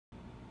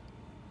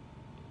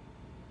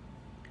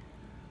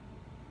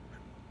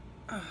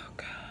Oh,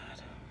 God.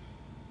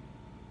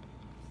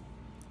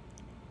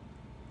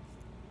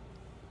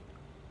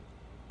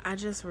 I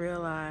just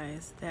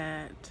realized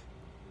that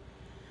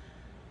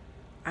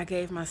I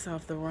gave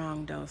myself the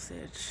wrong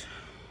dosage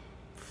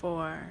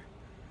for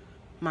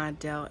my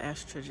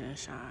estrogen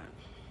shot.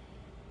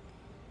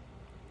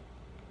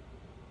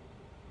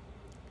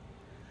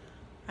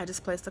 I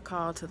just placed a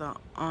call to the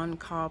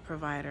on-call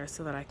provider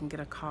so that I can get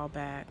a call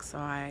back so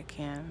I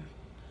can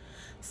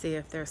see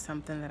if there's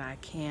something that I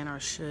can or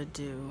should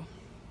do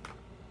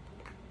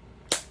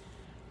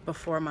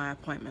before my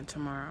appointment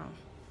tomorrow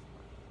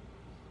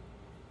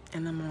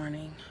in the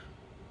morning.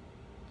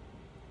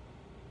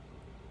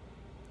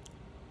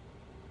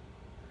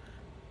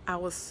 I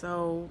was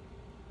so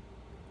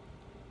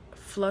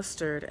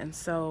flustered and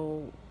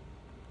so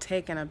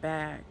taken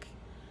aback,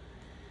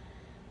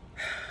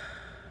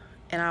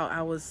 and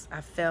I was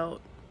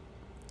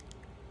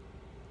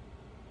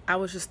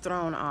just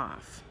thrown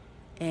off,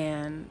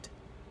 and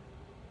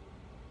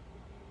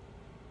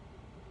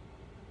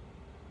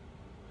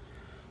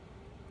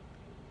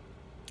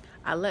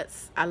I let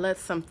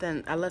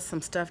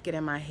some stuff get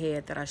in my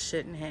head that I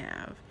shouldn't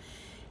have,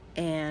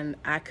 and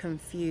I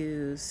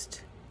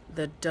confused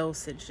the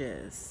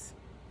dosages.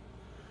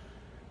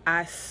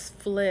 I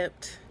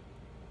flipped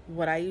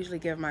what I usually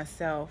give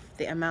myself,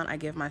 the amount I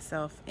give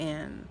myself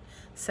in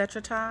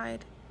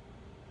Cetratide.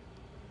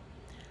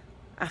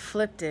 I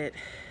flipped it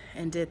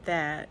and did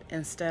that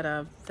instead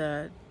of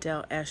the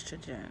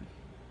estrogen.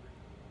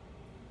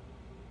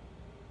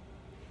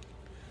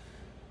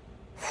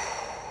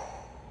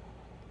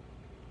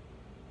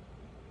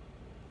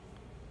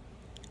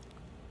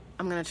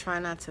 I'm going to try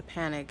not to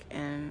panic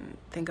and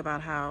think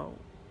about how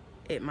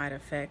it might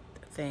affect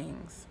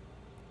things.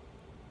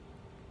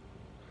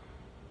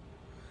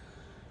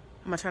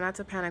 I'm going to try not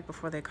to panic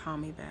before they call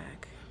me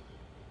back.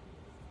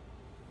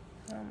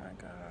 Oh my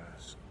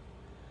gosh.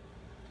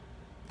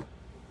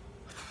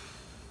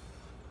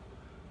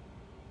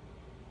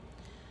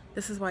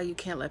 This is why you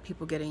can't let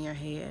people get in your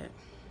head.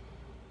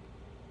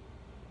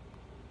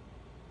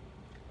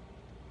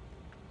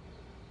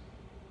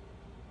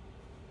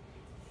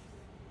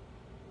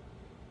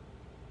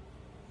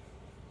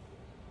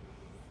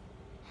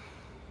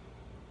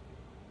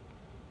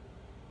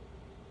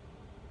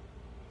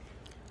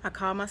 I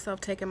called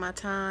myself taking my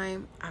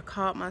time. I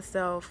called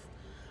myself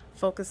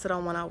focusing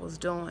on what I was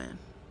doing.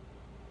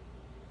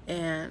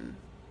 And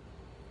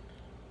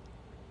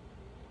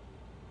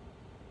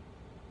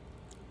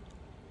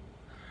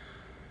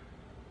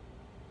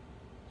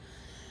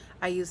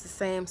I used the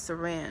same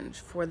syringe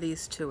for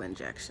these 2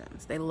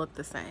 injections. They look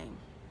the same.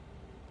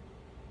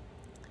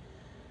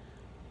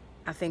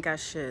 I think I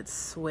should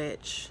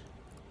switch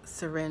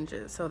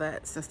syringes so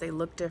that since they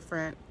look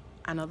different,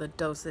 I know the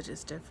dosage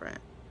is different.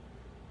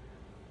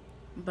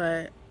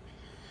 But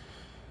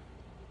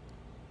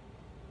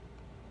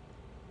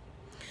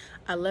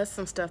I let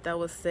some stuff that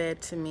was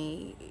said to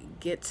me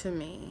get to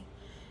me,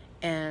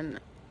 and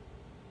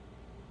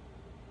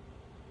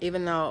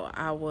even though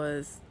I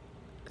was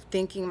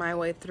thinking my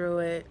way through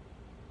it,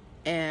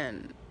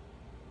 and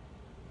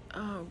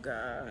oh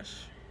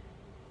gosh,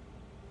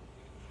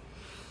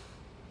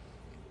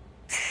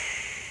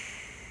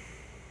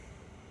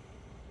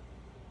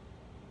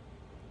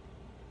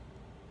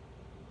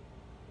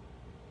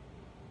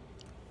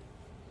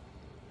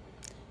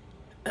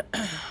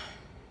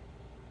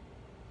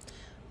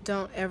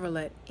 don't ever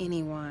let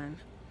anyone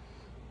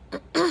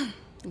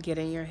get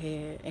in your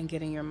head and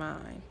get in your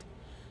mind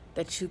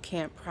that you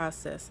can't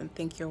process and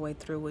think your way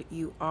through what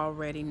you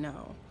already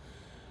know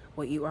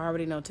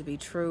to be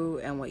true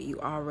and what you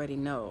already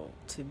know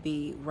to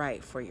be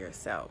right for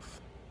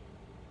yourself.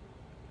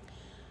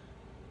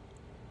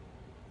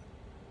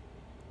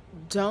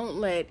 Don't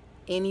let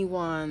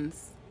anything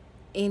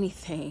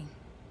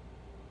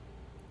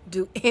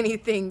do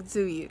anything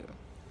to you.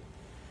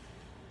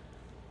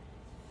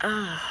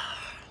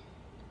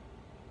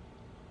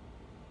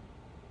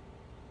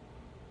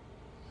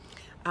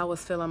 I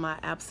was feeling my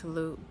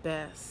absolute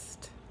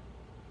best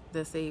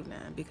this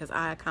evening because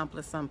I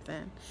accomplished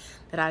something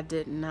that I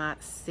did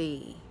not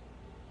see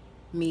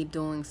me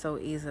doing so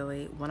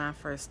easily when I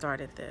first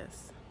started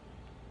this.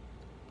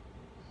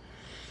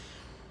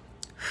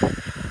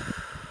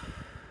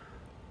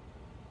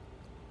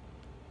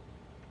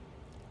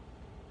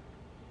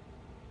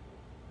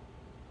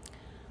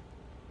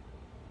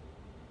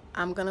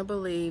 I'm gonna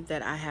believe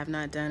that I have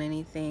not done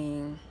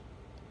anything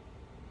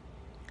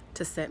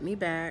to set me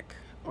back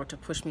or to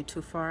push me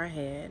too far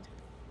ahead.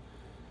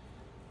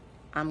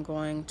 I'm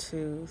going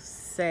to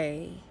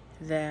say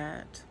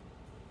that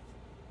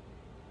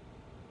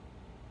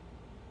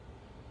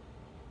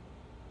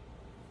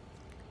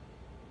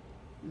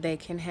they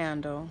can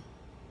handle,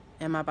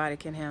 and my body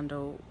can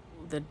handle,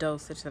 the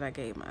dosage that I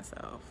gave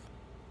myself.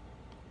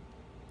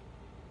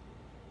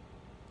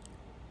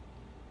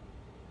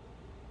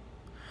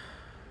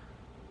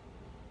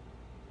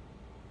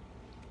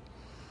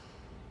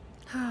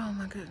 Oh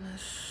my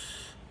goodness.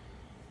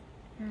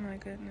 Oh my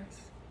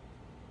goodness.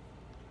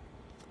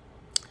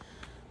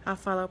 I'll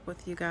follow up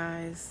with you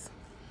guys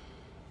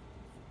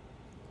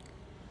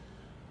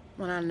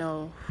when I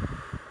know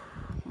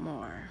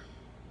more.